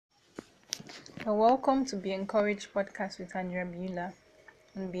Welcome to Be Encouraged podcast with Andrea Beulah.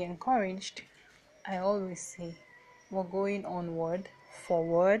 And Be Encouraged, I always say, we're going onward,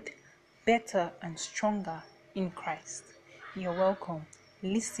 forward, better and stronger in Christ. You're welcome.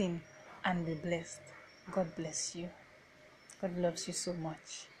 Listen and be blessed. God bless you. God loves you so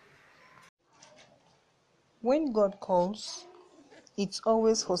much. When God calls, it's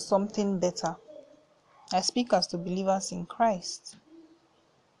always for something better. I speak as to believers in Christ.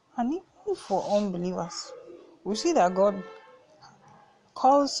 And even for unbelievers, we see that God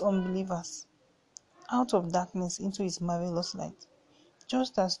calls unbelievers out of darkness into his marvelous light.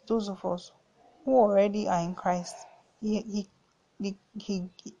 Just as those of us who already are in Christ, the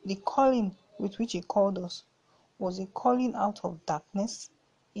calling with which he called us was a calling out of darkness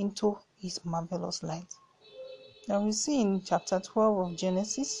into his marvelous light. Now we see in chapter 12 of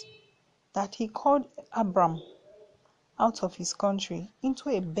Genesis that he called Abram out of his country into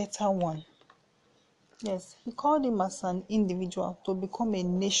a better one. Yes, he called him as an individual to become a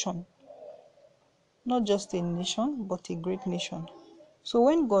nation. Not just a nation, but a great nation. So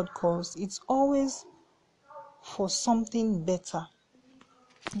when God calls, it's always for something better.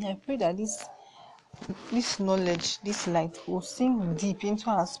 And I pray that this knowledge, this light will sink deep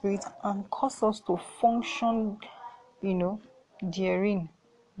into our spirit and cause us to function, therein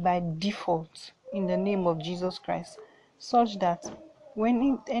by default in the name of Jesus Christ, such that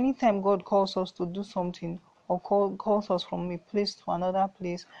anytime God calls us to do something, or calls us from a place to another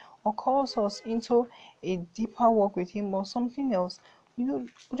place, or calls us into a deeper walk with him or something else,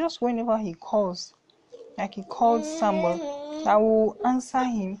 just whenever he calls, like he called Samuel, that will answer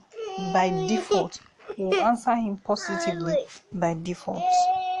him by default, will answer him positively by default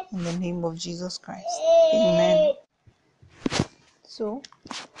in the name of Jesus Christ. Amen. So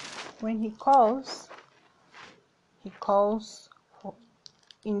when he calls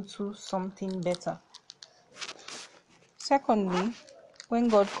into something better. Secondly, when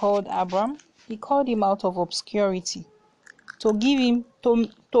God called Abram, he called him out of obscurity to give him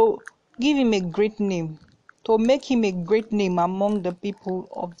a great name, to make him a great name among the people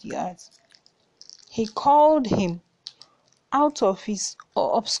of the earth. He called him out of his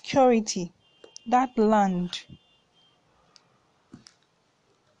obscurity, that land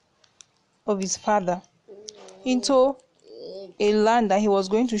of his father, into a land that he was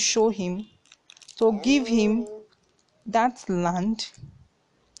going to show him, to give him that land,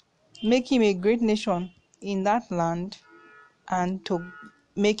 make him a great nation in that land, and to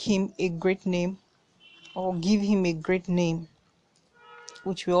make him a great name, or give him a great name,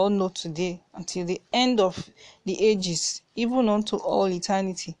 which we all know today until the end of the ages, even unto all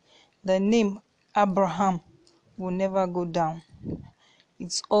eternity. The name Abraham will never go down.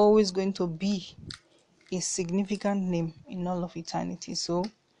 It's always going to be a significant name in all of eternity. So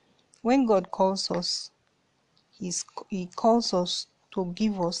when God calls us, he calls us to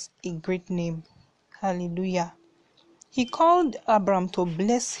give us a great name. Hallelujah. He called Abram to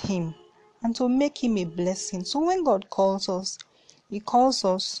bless him and to make him a blessing. So when God calls us, he calls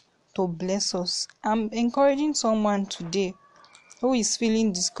us to bless us. I'm encouraging someone today who is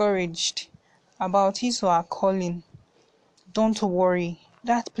feeling discouraged about his or her calling. Don't worry.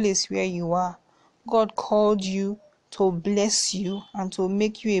 That place where you are, God called you to bless you and to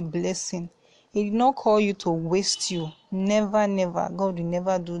make you a blessing. He did not call you to waste you. Never, never. God will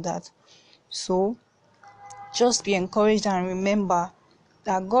never do that. So just be encouraged and remember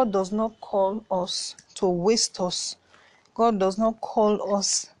that God does not call us to waste us. God does not call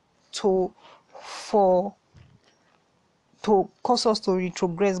us to cause us to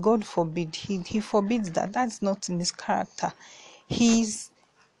retrogress. God forbid. He forbids that. That's not in his character. He's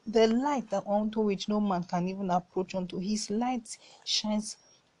the light that unto which no man can even approach unto. His light shines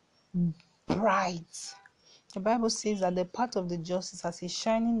bright. The Bible says that the path of the just is as a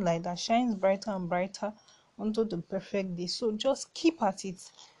shining light that shines brighter and brighter unto the perfect day. So just keep at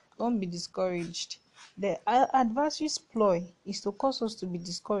it. Don't be discouraged. The adversary's ploy is to cause us to be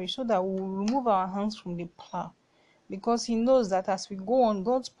discouraged so that we will remove our hands from the plow, because he knows that as we go on,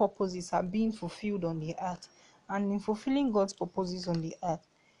 God's purposes are being fulfilled on the earth, and in fulfilling God's purposes on the earth,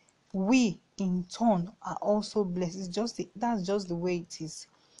 we in turn are also blessed. That's just the way it is.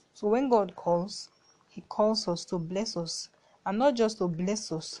 So when God calls, he calls us to bless us, and not just to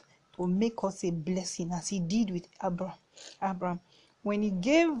bless us, to make us a blessing, as he did with Abraham. When he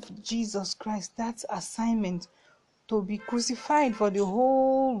gave Jesus Christ that assignment to be crucified for the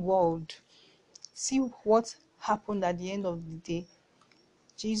whole world, see what happened at the end of the day.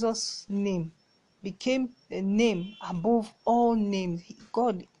 Jesus' name became a name above all names.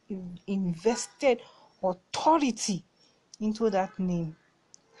 God invested authority into that name.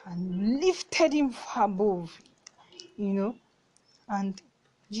 and lifted him far above, you know. And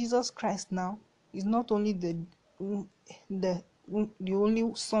Jesus Christ now is not only the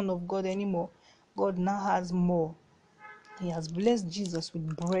only Son of God anymore. God now has more. He has blessed Jesus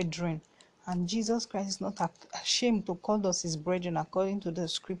with brethren, and Jesus Christ is not ashamed to call us his brethren according to the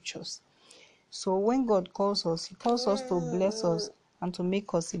scriptures. So when God calls us, he calls us to bless us and to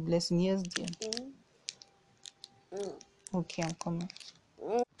make us a blessing. Yes, dear. Okay, I'm coming.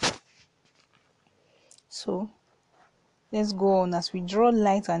 So let's go on as we draw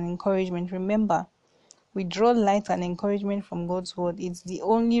light and encouragement. Remember, we draw light and encouragement from God's word. It's the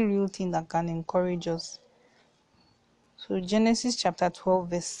only real thing that can encourage us. So Genesis chapter 12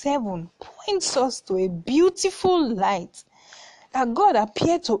 verse 7 points us to a beautiful light that God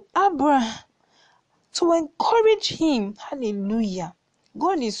appeared to Abraham to encourage him. Hallelujah.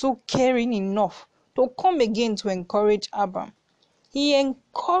 God is so caring enough to come again to encourage Abraham. He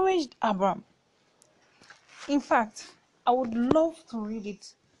encouraged Abraham. In fact, I would love to read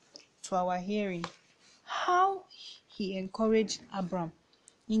it to our hearing. How he encouraged Abraham.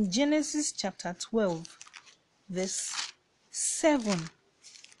 In Genesis chapter 12, verse 7.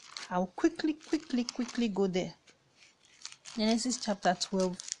 I'll quickly go there. Genesis chapter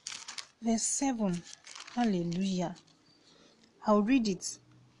 12, verse 7. Hallelujah. I'll read it.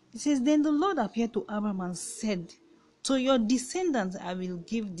 It says, Then the Lord appeared to Abraham and said, To your descendants I will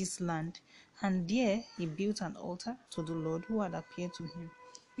give this land. And there he built an altar to the Lord who had appeared to him.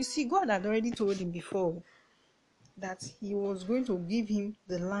 You see, God had already told him before that he was going to give him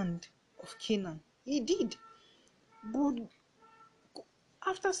the land of Canaan. He did. But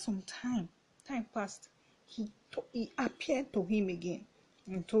after some time passed, he appeared to him again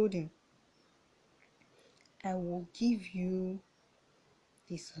and told him, I will give you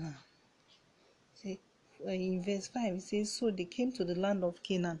this land. See, in verse 5, it says, So they came to the land of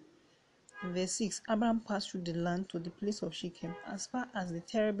Canaan. In verse 6, Abraham passed through the land to the place of Shechem, as far as the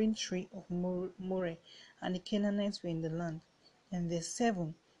terebinth tree of Moreh, and the Canaanites were in the land. In verse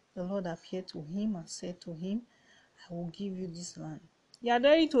 7, the Lord appeared to him and said to him, I will give you this land. He had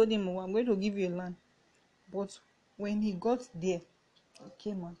already told him, oh, I'm going to give you a land. But when he got there, he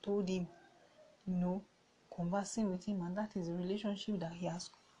came and told him, conversing with him, and that is the relationship that he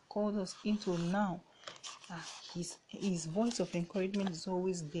has called us into now. His voice of encouragement is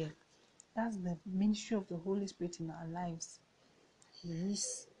always there. That's the ministry of the Holy Spirit in our lives. He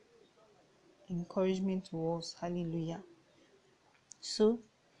is encouragement to us. Hallelujah. So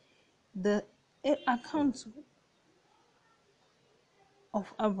the account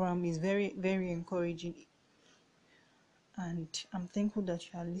of Abraham is very, very encouraging, and I'm thankful that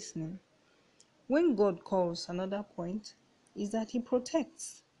you are listening. When God calls, another point is that he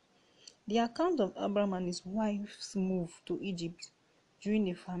protects. The account of Abraham and his wife's move to Egypt during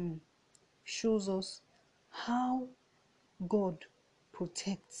the famine shows us how God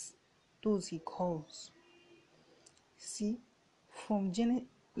protects those he calls. See,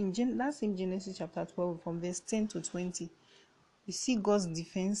 that's in Genesis chapter 12, from verse 10 to 20, we see God's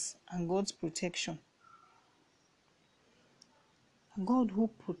defense and God's protection. God who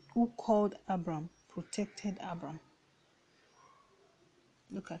called Abraham protected Abraham.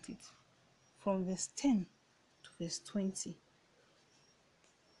 Look at it. From verse 10 to verse 20.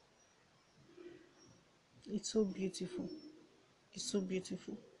 It's so beautiful. It's so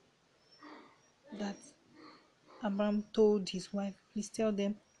beautiful that Abraham told his wife, please tell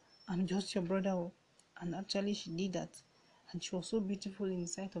them I'm just your brother. And actually she did that. And she was so beautiful in the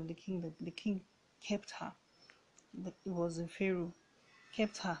sight of the king that the king kept her. It was a Pharaoh.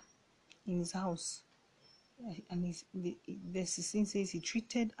 Kept her in his house. And the 16 says he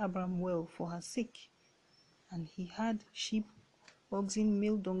treated Abraham well for her sake. And he had sheep, oxen,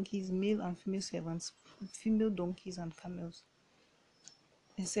 male donkeys, male and female servants, female donkeys and camels.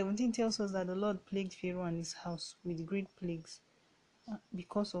 Verse 17 tells us that the Lord plagued Pharaoh and his house with great plagues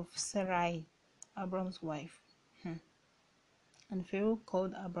because of Sarai, Abraham's wife. And Pharaoh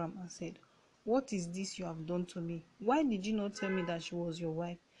called Abraham and said, What is this you have done to me? Why did you not tell me that she was your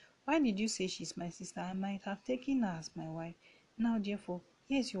wife? Why did you say she's my sister? I might have taken her as my wife. Now therefore,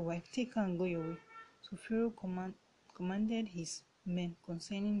 here's your wife, take her and go your way. So Pharaoh commanded his men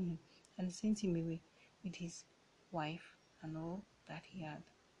concerning him, and sent him away with his wife and all that he had.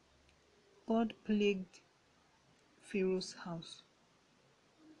 God plagued Pharaoh's house.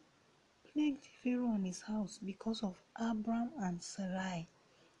 Plagued Pharaoh and his house because of Abraham and Sarai,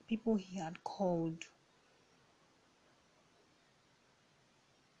 people he had called.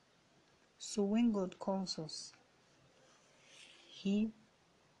 So when God calls us, he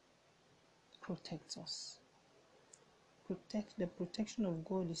protects us. the protection of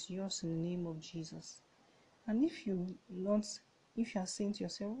God is yours in the name of Jesus. And if you are saying to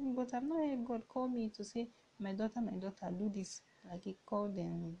yourself, but I've not heard God call me to say, my daughter, do this, like he called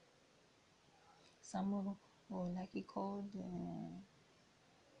Samuel, or like he called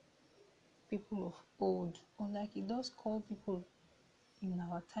people of old, or like he does call people in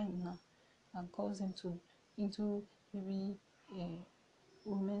our time now, and calls them into maybe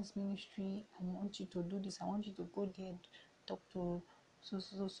women's ministry. I want you to do this, I want you to go there, talk to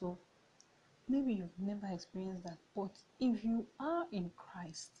so. Maybe you've never experienced that, but if you are in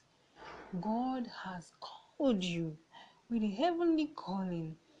Christ, God has called you with a heavenly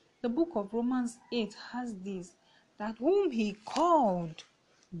calling. The book of Romans 8 has this, that whom he called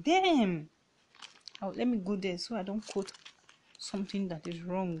them. Let me go there so I don't quote something that is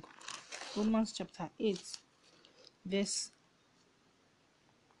wrong. Romans chapter 8, verse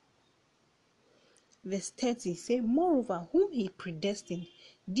 30 say, moreover, whom he predestined,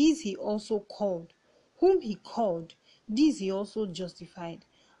 these he also called. Whom he called, these he also justified.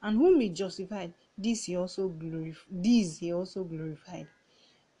 And whom he justified, these he also glorified.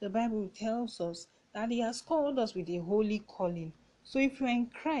 The Bible tells us that he has called us with a holy calling. So if you're in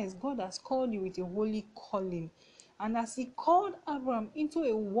Christ, God has called you with a holy calling. And as he called Abraham into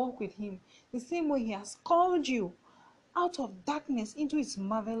a walk with him, the same way he has called you out of darkness into his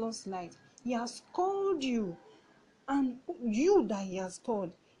marvelous light. He has called you, and you that he has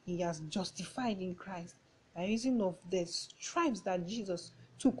called, he has justified in Christ by reason of the stripes that Jesus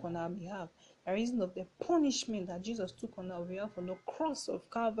took on our behalf, by reason of the punishment that Jesus took on our behalf on the cross of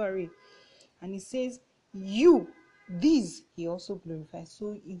Calvary. And he says, these he also glorified.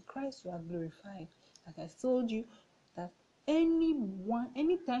 So in Christ you are glorified. Like I told you, that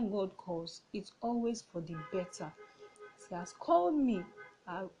anytime God calls, it's always for the better. He has called me,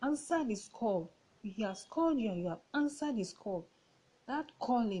 I have answered his call. He has called you and you have answered his call. That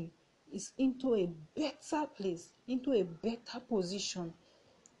calling is into a better place, into a better position.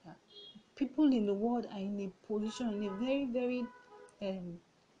 People in the world are in a position, in a very, very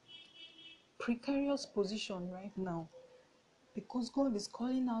precarious position right now, because God is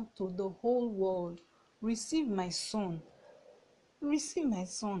calling out to the whole world, receive my son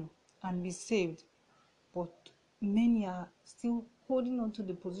and be saved. But many are still holding on to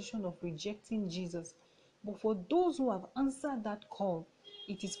the position of rejecting Jesus. But for those who have answered that call,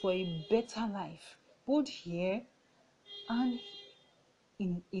 it is for a better life, both here and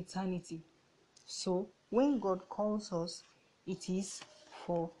in eternity. So when God calls us, it is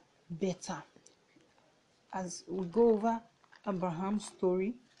for better. As we go over Abraham's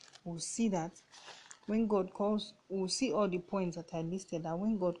story, we'll see that when God calls, we'll see all the points that I listed, that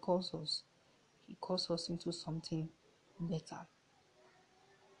when God calls us, he calls us into something better.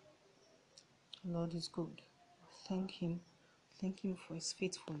 Lord is good. Thank him. Thank him for his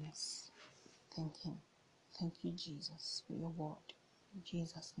faithfulness. Thank him. Thank you, Jesus, for your word. In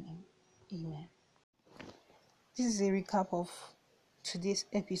Jesus' name, amen. This is a recap of today's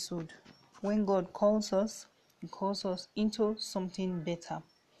episode. When God calls us, he calls us into something better.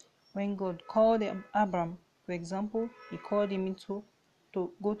 When God called Abraham, for example, he called him to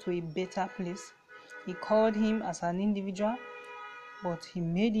go to a better place. He called him as an individual, but he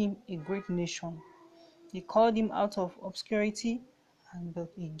made him a great nation. He called him out of obscurity, but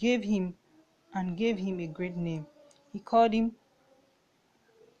he gave him a great name. He called him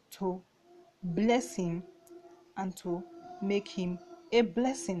to bless him and to make him a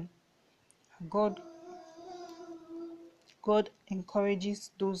blessing. God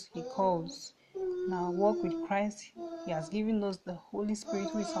encourages those he calls. In our walk with Christ, he has given us the Holy Spirit,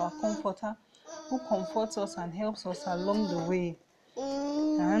 who is our comforter, who comforts us and helps us along the way.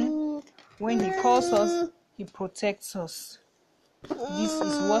 And when he calls us, he protects us. This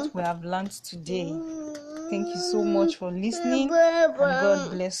is what we have learned today. Thank you so much for listening, and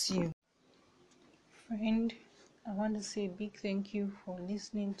God bless you. Friend, I want to say a big thank you for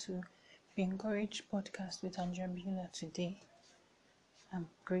listening to Be Encouraged podcast with Andrea Beulah today. I'm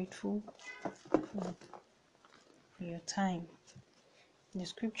grateful for your time. The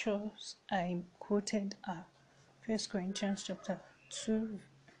scriptures I quoted are 1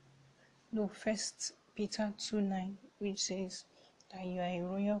 Peter 2:9, which says that you are a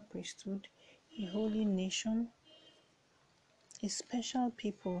royal priesthood, a holy nation, a special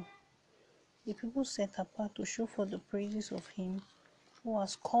people, a people set apart to show forth the praises of him who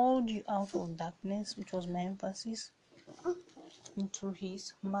has called you out of darkness, which was my emphasis, into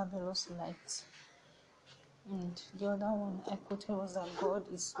his marvelous light. And the other one I quoted was that God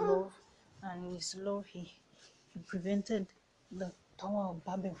is love, and in his love he prevented the Tower of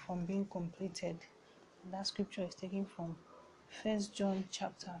Babel from being completed. That scripture is taken from 1 John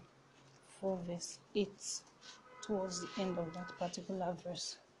chapter 4 verse 8, towards the end of that particular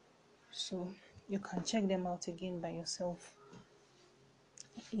verse. So you can check them out again by yourself.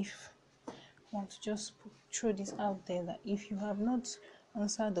 If you want to just throw this out there, that if you have not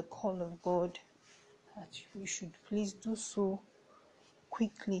answered the call of God, that you should please do so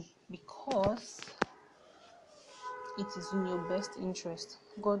quickly, because it is in your best interest.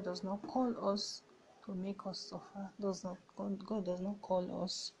 God does not call us to make us suffer. God does not call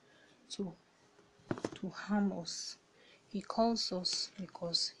us to harm us. He calls us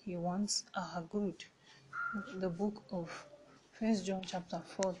because he wants our good. The book of 1 John chapter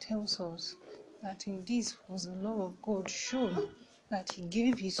 4 tells us that in this was the love of God shown, that he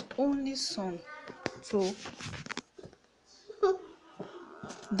gave his only son to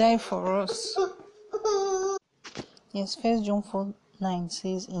die for us. Yes, 1 John 4:9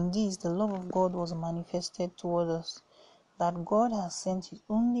 says, "In this the love of God was manifested toward us, that God has sent his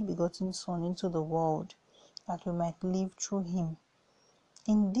only begotten Son into the world, that we might live through him.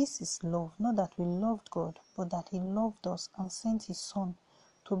 In this is love, not that we loved God, but that he loved us and sent his Son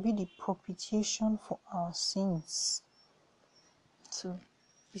to be the propitiation for our sins." So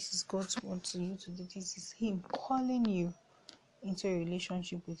this is God's word to you today. This is him calling you into a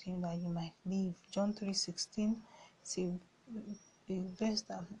relationship with him, that you might live. John 3:16 is a verse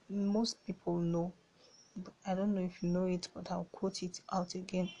that most people know. I don't know if you know it, but I'll quote it out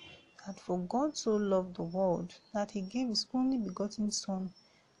again. That for God so loved the world that he gave his only begotten Son,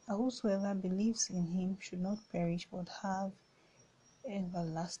 that whosoever believes in him should not perish but have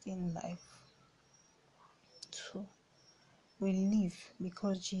everlasting life. So we live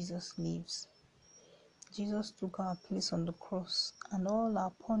because Jesus lives. Jesus took our place on the cross, and all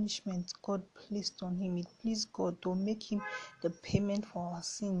our punishment God placed on him. It pleased God to make him the payment for our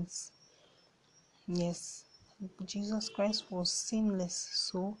sins. Yes, Jesus Christ was sinless,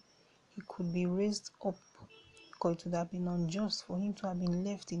 so he could be raised up, because it would have been unjust for him to have been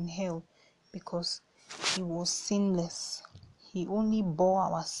left in hell, because he was sinless. He only bore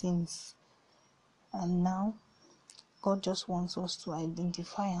our sins. And now God just wants us to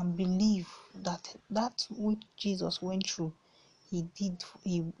identify and believe that which Jesus went through, he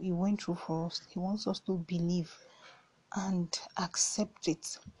went through for us. He wants us to believe and accept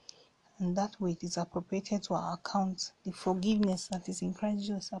it. And that way it is appropriated to our account. The forgiveness that is in Christ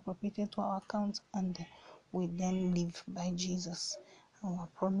Jesus is appropriated to our account, and we then live by Jesus. And we are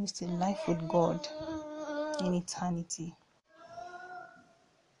promised a life with God in eternity.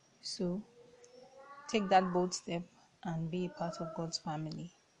 So take that bold step and be a part of God's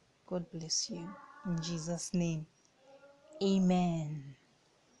family. God bless you. In Jesus' name, amen.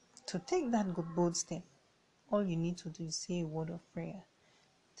 To take that bold step, all you need to do is say a word of prayer.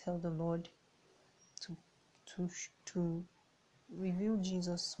 Tell the Lord to reveal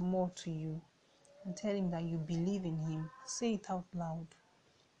Jesus more to you, and tell him that you believe in him. Say it out loud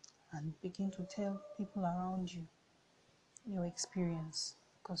and begin to tell people around you your experience,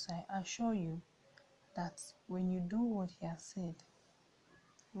 because I assure you that when you do what he has said,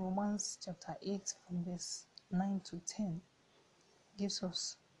 Romans chapter 8 from verse 9 to 10 gives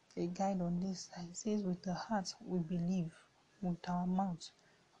us a guide on this. It says, with the heart we believe, with our mouth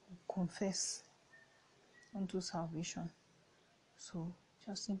we confess unto salvation. So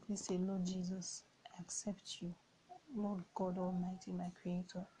just simply say, Lord Jesus, I accept you. Lord God Almighty, my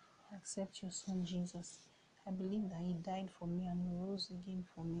Creator, I accept your Son Jesus. I believe that he died for me and he rose again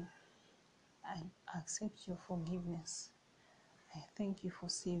for me. I accept your forgiveness. I thank you for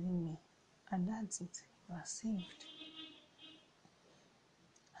saving me. And that's it. You are saved.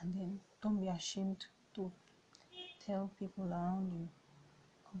 And then don't be ashamed to tell people around you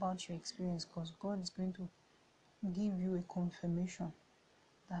about your experience, because God is going to give you a confirmation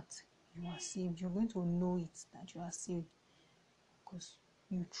that you are saved. You're going to know it, that you are saved, because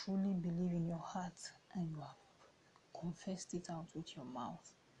you truly believe in your heart and you have confessed it out with your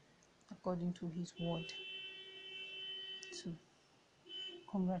mouth according to his word. So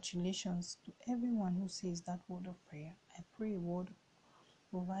congratulations to everyone who says that word of prayer. I pray a word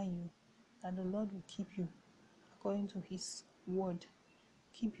over you, that the Lord will keep you according to his word,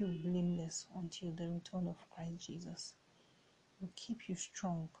 keep you blameless until the return of Christ Jesus. Will keep you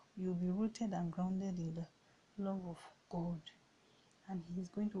strong. You'll be rooted and grounded in the love of God, and he's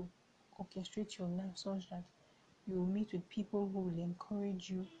going to orchestrate your life such that you will meet with people who will encourage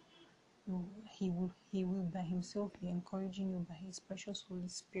you. He will by himself be encouraging you by his precious Holy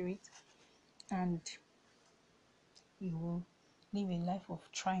Spirit, and you will live a life of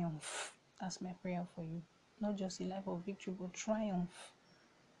triumph. That's my prayer for you. Not just a life of victory, but triumph.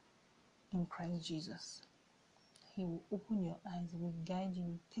 in Christ Jesus. He will open your eyes, he will guide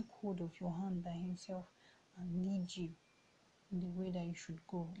you, take hold of your hand by himself and lead you in the way that you should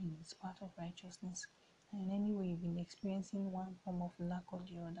go in his path of righteousness. And in any way you've been experiencing one form of lack or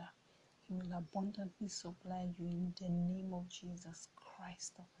the other, he will abundantly supply you in the name of Jesus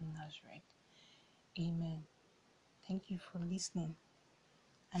Christ of Nazareth. Amen. Thank you for listening.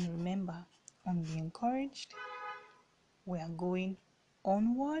 And remember, be encouraged. We are going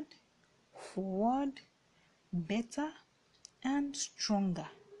onward, forward, better and stronger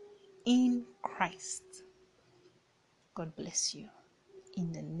in Christ. God bless you.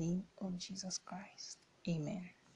 In the name of Jesus Christ. Amen.